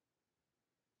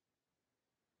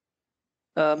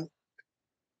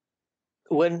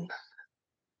 When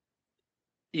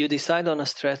you decide on a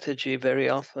strategy, very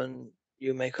often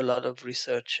you make a lot of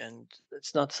research, and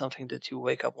it's not something that you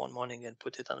wake up one morning and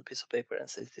put it on a piece of paper and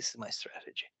say, this is my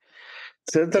strategy.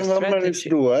 Certain companies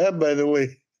do, by the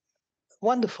way.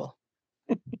 Wonderful.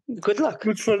 Good luck.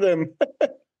 Good for them.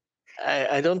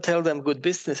 I don't tell them good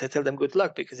business. I tell them good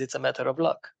luck, because it's a matter of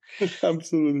luck.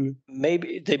 Absolutely.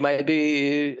 Maybe they might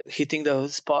be hitting the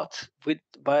spot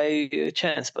by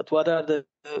chance, but what are the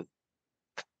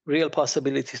real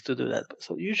possibilities to do that?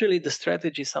 So usually the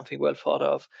strategy is something well thought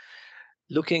of,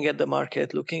 looking at the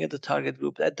market, looking at the target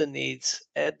group, at the needs,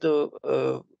 at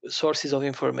the sources of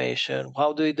information.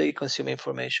 How do they consume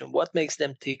information? What makes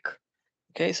them tick?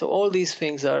 Okay, so all these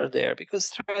things are there, because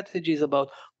strategy is about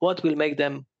what will make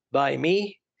them buy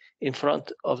me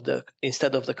instead of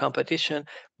the competition,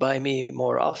 buy me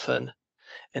more often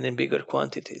and in bigger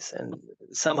quantities. And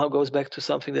somehow goes back to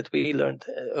something that we learned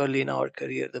early in our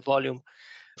career, the volume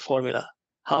formula.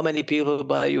 How many people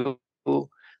buy you,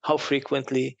 how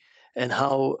frequently, and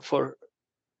how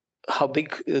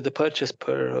big the purchase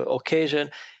per occasion,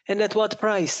 and at what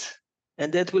price.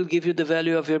 And that will give you the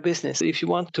value of your business. If you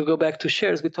want to go back to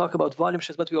shares, we talk about volume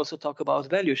shares, but we also talk about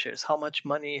value shares. How much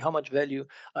money, how much value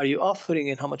are you offering,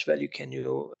 and how much value can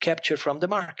you capture from the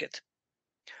market?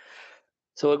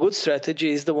 So a good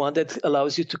strategy is the one that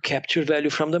allows you to capture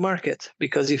value from the market,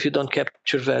 because if you don't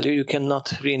capture value, you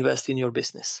cannot reinvest in your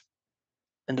business.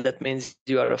 And that means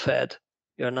you are a fad.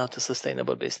 You are not a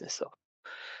sustainable business. So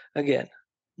again,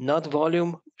 not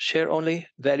volume share only,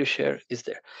 value share is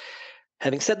there.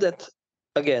 Having said that,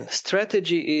 again,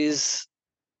 strategy is,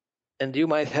 and you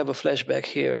might have a flashback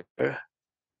here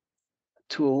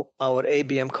to our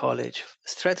ABM college.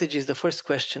 Strategy is the first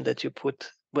question that you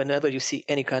put whenever you see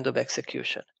any kind of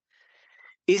execution.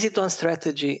 Is it on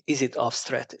strategy? Is it off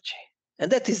strategy?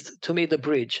 And that is, to me, the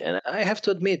bridge. And I have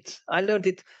to admit, I learned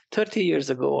it 30 years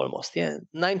ago almost,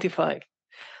 95.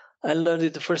 I learned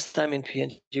it the first time in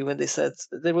P&G when they said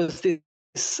there was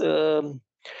this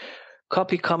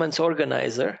copy comments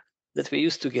organizer that we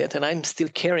used to get, and I'm still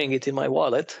carrying it in my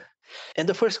wallet. And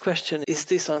the first question is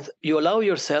this: you allow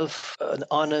yourself an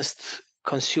honest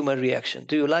consumer reaction.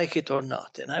 Do you like it or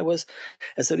not? And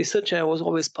as a researcher, I was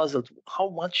always puzzled how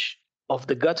much of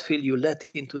the gut feel you let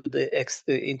into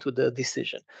the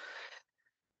decision.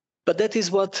 But that is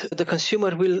what the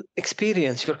consumer will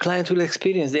experience, your client will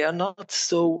experience. They are not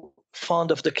so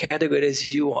fond of the category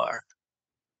as you are.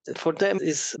 For them,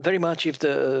 is very much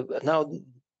now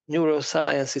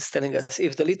neuroscience is telling us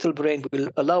if the little brain will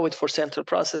allow it for central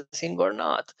processing or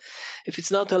not. If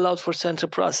it's not allowed for central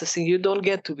processing, you don't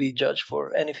get to be judged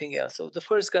for anything else. So the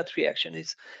first gut reaction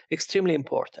is extremely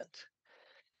important.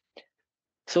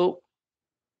 So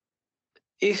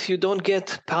if you don't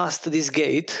get past this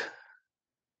gate,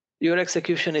 your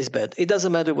execution is bad. It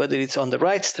doesn't matter whether it's on the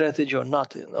right strategy or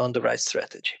not on the right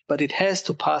strategy, but it has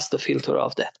to pass the filter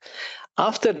of that.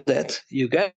 After that, you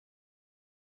get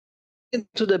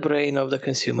into the brain of the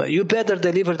consumer. You better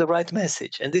deliver the right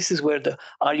message. And this is where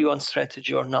are you on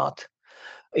strategy or not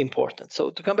important.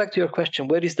 So to come back to your question,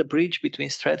 where is the bridge between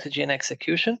strategy and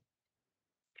execution?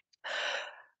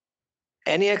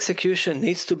 Any execution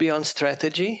needs to be on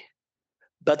strategy,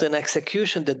 but an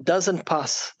execution that doesn't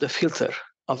pass the filter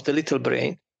of the little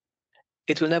brain,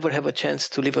 it will never have a chance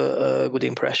to leave a good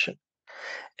impression.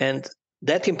 And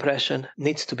that impression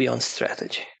needs to be on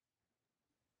strategy.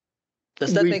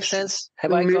 Does that make sense?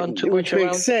 Have I gone too much around?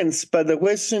 Which makes sense, but the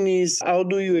question is, how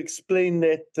do you explain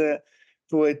that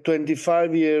to a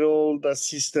 25-year-old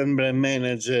assistant brand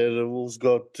manager who's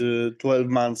got 12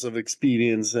 months of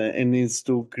experience and needs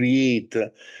to create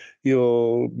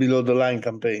your below-the-line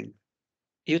campaign?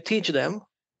 You teach them,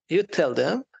 you tell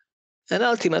them, and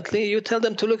ultimately you tell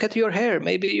them to look at your hair.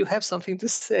 Maybe you have something to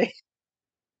say.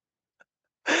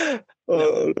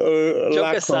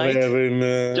 Joke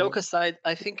aside,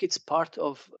 I think it's part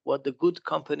of what the good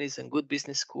companies and good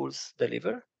business schools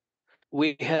deliver.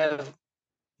 We have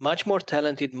much more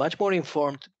talented, much more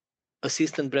informed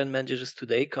assistant brand managers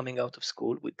today coming out of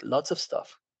school with lots of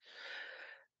stuff.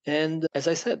 And as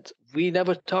I said, we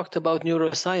never talked about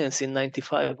neuroscience in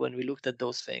 95 when we looked at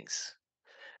those things.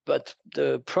 But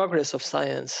the progress of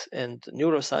science and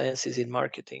neurosciences in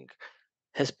marketing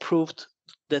has proved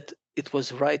that it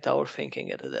was right, our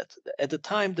thinking at that. At the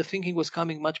time, the thinking was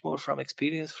coming much more from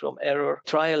experience, from error,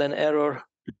 trial and error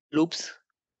loops,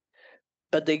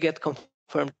 but they get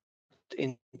confirmed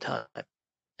in time.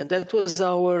 And that was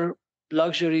our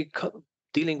luxury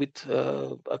dealing with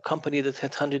a company that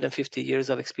had 150 years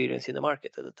of experience in the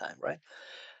market at the time, right?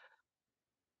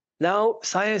 Now,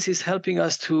 science is helping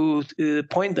us to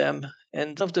point them,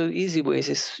 and one of the easy ways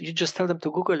is you just tell them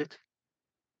to Google it.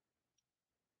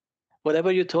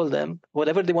 Whatever you told them,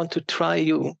 whatever they want to try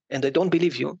you, and they don't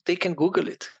believe you, they can Google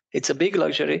it. It's a big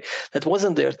luxury that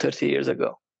wasn't there 30 years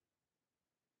ago.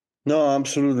 No,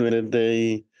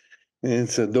 absolutely.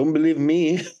 Don't believe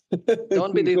me.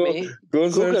 Don't believe me. Go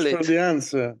search for the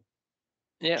answer.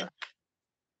 Yeah.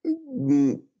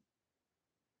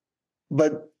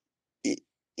 But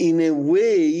in a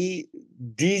way,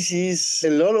 this is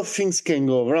a lot of things can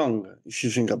go wrong if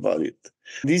you think about it.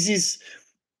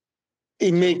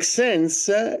 It makes sense.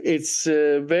 It's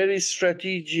very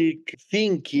strategic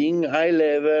thinking, high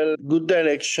level, good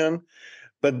direction.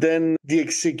 But then the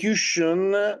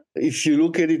execution, if you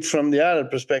look at it from the other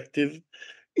perspective,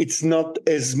 it's not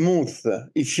as smooth.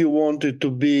 If you want it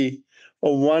to be,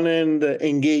 on one end,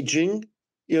 engaging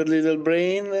your little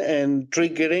brain and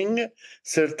triggering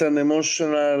certain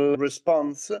emotional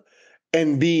response,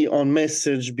 and be on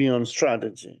message, be on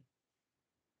strategy.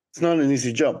 It's not an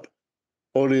easy job.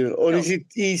 Or no. Is it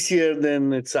easier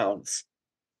than it sounds?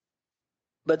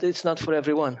 But it's not for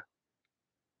everyone.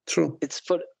 True.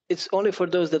 It's only for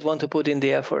those that want to put in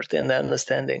the effort and the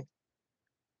understanding.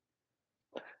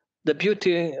 The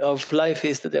beauty of life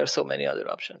is that there are so many other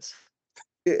options.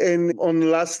 And on the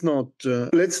last note,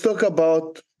 let's talk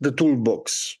about the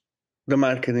toolbox, the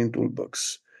marketing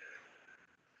toolbox.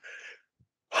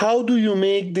 How do you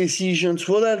make decisions?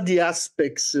 What are the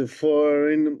aspects for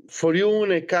you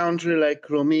in a country like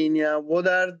Romania? What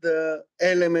are the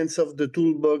elements of the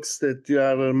toolbox that you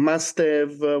are a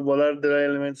must-have? What are the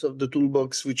elements of the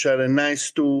toolbox which are a nice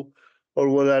to, or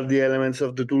what are the elements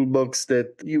of the toolbox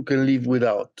that you can live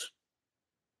without?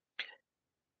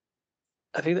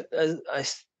 I think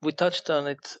we touched on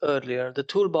it earlier. The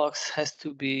toolbox has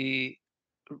to be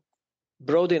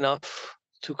broad enough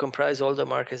to comprise all the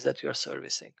markets that you are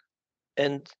servicing.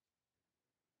 And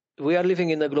we are living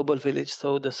in a global village,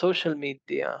 so the social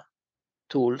media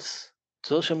tools,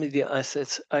 social media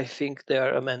assets, I think they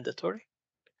are mandatory,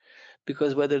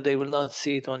 because whether they will not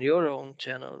see it on your own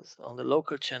channels, on the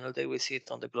local channel, they will see it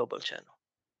on the global channel.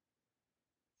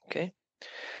 Okay?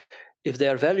 If they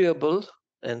are valuable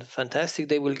and fantastic,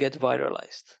 they will get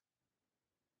viralized.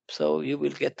 So you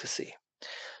will get to see.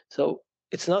 So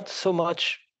it's not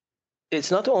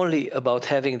only about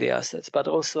having the assets, but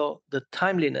also the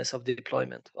timeliness of the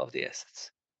deployment of the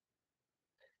assets.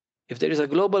 If there is a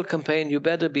global campaign, you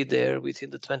better be there within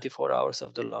the 24 hours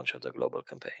of the launch of the global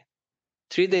campaign.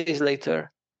 3 days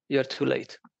later, you're too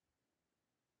late.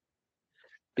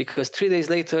 Because 3 days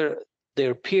later,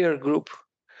 their peer group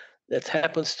that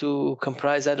happens to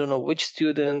comprise, I don't know which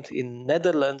student in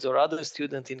Netherlands or other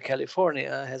student in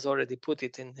California has already put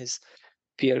it in his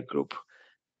peer group,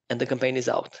 and the campaign is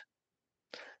out.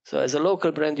 So as a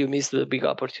local brand, you miss the big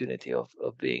opportunity of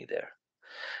being there.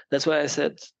 That's why I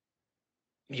said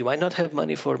you might not have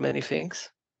money for many things,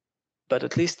 but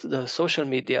at least the social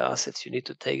media assets, you need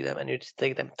to take them, and you need to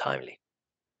take them timely.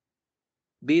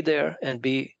 Be there and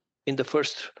be in the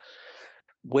first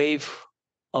wave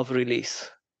of release.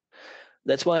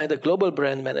 That's why the global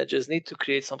brand managers need to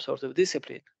create some sort of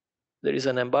discipline. There is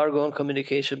an embargo on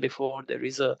communication before, there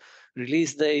is a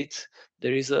release date,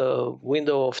 there is a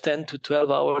window of 10 to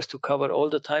 12 hours to cover all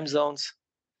the time zones,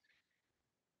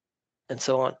 and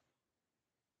so on.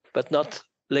 But not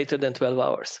later than 12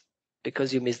 hours,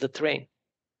 because you miss the train.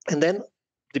 And then,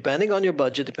 depending on your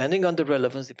budget, depending on the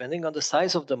relevance, depending on the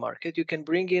size of the market, you can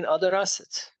bring in other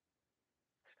assets.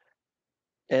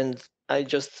 And I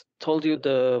just told you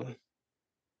the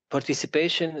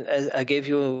participation, as I gave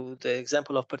you the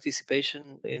example of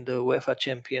participation in the UEFA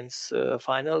Champions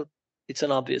final. It's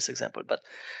an obvious example, but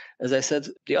as I said,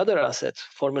 the other asset,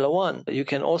 Formula One, you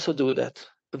can also do that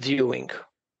viewing,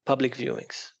 public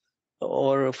viewings,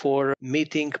 or for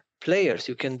meeting players,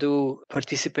 you can do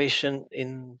participation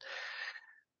in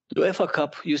the UEFA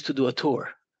Cup. Used to do a tour,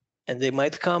 and they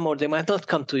might come or they might not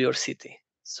come to your city.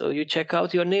 So you check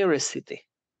out your nearest city,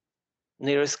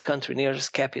 nearest country,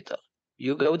 nearest capital.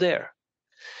 You go there.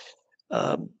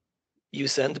 You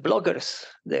send bloggers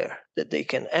there that they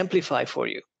can amplify for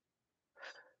you.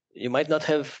 You might not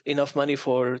have enough money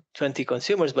for 20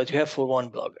 consumers, but you have for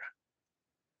one blogger.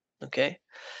 Okay.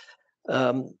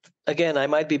 Again, I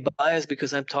might be biased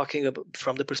because I'm talking about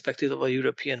from the perspective of a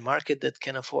European market that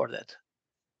can afford that.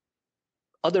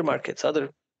 Other markets, other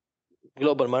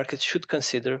global markets should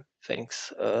consider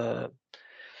things.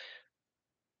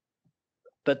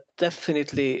 But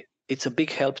definitely, it's a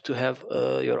big help to have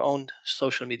your own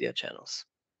social media channels.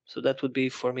 So that would be,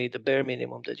 for me, the bare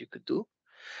minimum that you could do.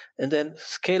 And then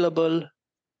scalable,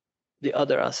 the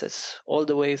other assets, all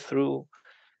the way through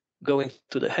going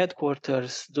to the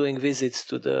headquarters, doing visits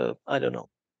to the, I don't know,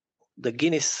 the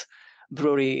Guinness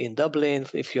brewery in Dublin,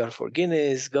 if you are for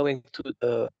Guinness, going to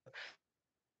the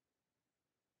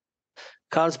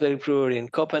Carlsberg brewery in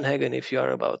Copenhagen, if you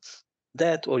are about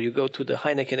that, or you go to the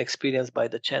Heineken experience by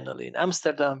the channel in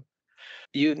Amsterdam.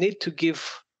 You need to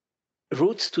give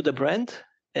roots to the brand,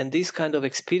 and this kind of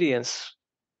experience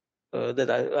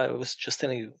that I was just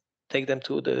telling you, take them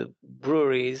to the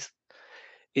breweries,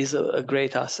 is a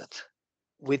great asset.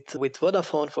 With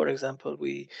Vodafone, for example,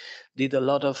 we did a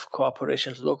lot of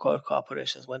cooperations, local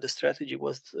cooperations. When the strategy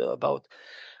was about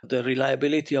the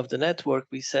reliability of the network,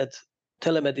 we said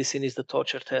telemedicine is the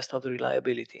torture test of the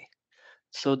reliability.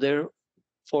 So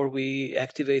therefore, we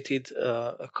activated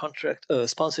a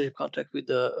sponsorship contract with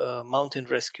the mountain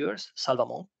rescuers,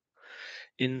 Salvamont,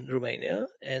 in Romania.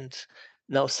 And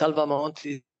now Salvamont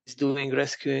is doing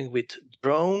rescuing with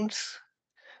drones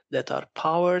that are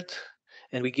powered,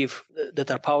 and we give that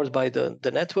are powered by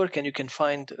the network, and you can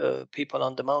find people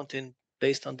on the mountain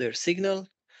based on their signal.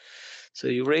 So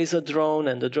you raise a drone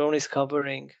and the drone is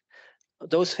covering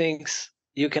those things.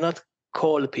 You cannot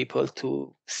call people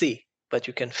to see, but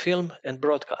you can film and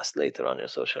broadcast later on your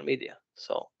social media.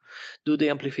 So do the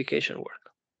amplification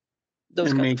work,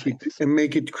 those kind of things, and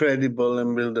make it credible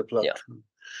and build a platform.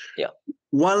 Yeah.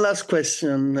 One last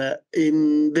question. There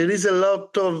is a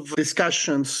lot of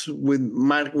discussions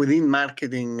within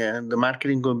marketing and the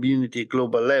marketing community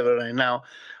global level right now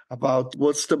about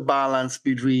what's the balance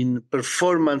between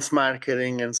performance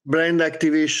marketing and brand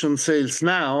activation sales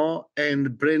now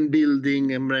and brand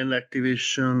building and brand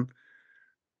activation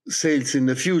sales in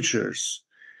the futures.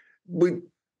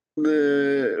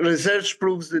 The research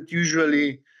proves that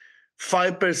usually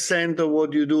 5% of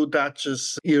what you do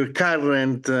touches your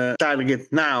current target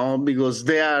now because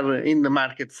they are in the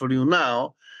market for you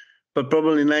now, but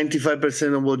probably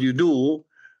 95% of what you do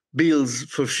builds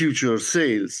for future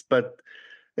sales. But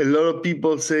a lot of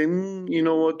people say, you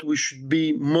know what, we should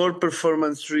be more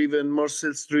performance driven, more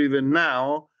sales driven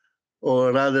now,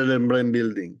 or rather than brand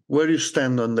building. Where do you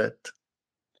stand on that?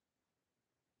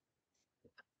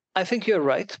 I think you're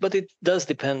right, but it does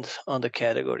depend on the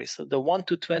category. So the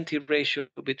 1-20 ratio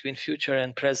between future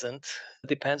and present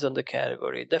depends on the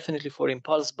category. Definitely for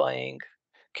impulse buying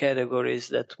categories,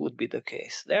 that would be the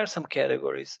case. There are some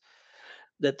categories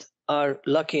that are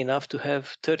lucky enough to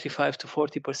have 35 to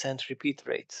 40% repeat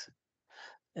rates.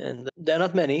 And they're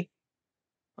not many,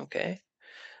 okay?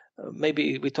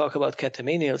 Maybe we talk about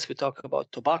catamenials, we talk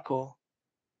about tobacco,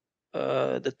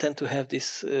 that tend to have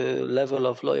this level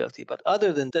of loyalty. But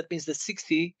other than that, means that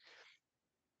 60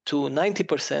 to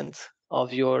 90%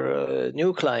 of your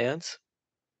new clients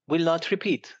will not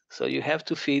repeat. So you have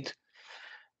to feed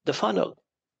the funnel.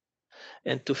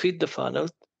 And to feed the funnel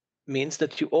means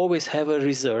that you always have a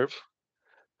reserve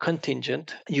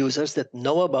contingent users that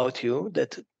know about you,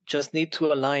 that just need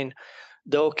to align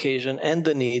the occasion and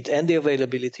the need and the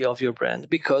availability of your brand,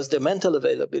 because the mental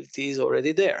availability is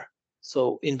already there.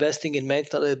 So investing in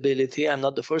mental ability, I'm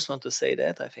not the first one to say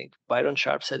that. I think Byron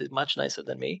Sharp said it much nicer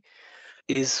than me,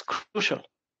 is crucial.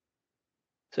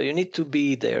 So you need to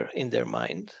be there in their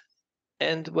mind.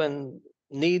 And when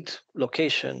need,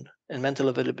 location, and mental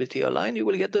availability align, you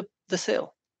will get the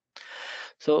sale.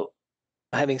 So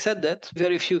having said that,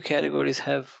 very few categories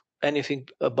have anything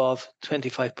above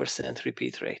 25%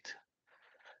 repeat rate.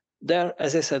 There,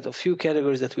 as I said, a few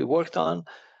categories that we worked on,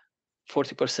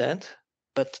 40%,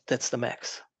 but that's the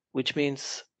max, which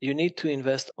means you need to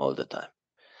invest all the time.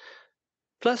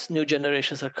 Plus, new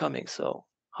generations are coming, so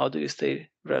how do you stay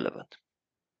relevant?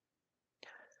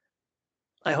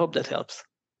 I hope that helps.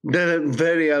 That's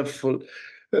very helpful.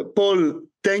 Paul,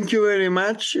 thank you very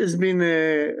much. It's been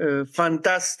a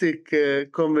fantastic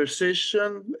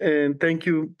conversation, and thank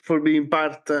you for being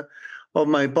part of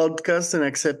my podcast and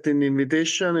accepting the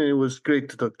invitation. And it was great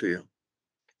to talk to you.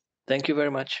 Thank you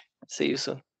very much. See you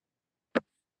soon.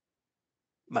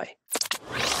 Bye.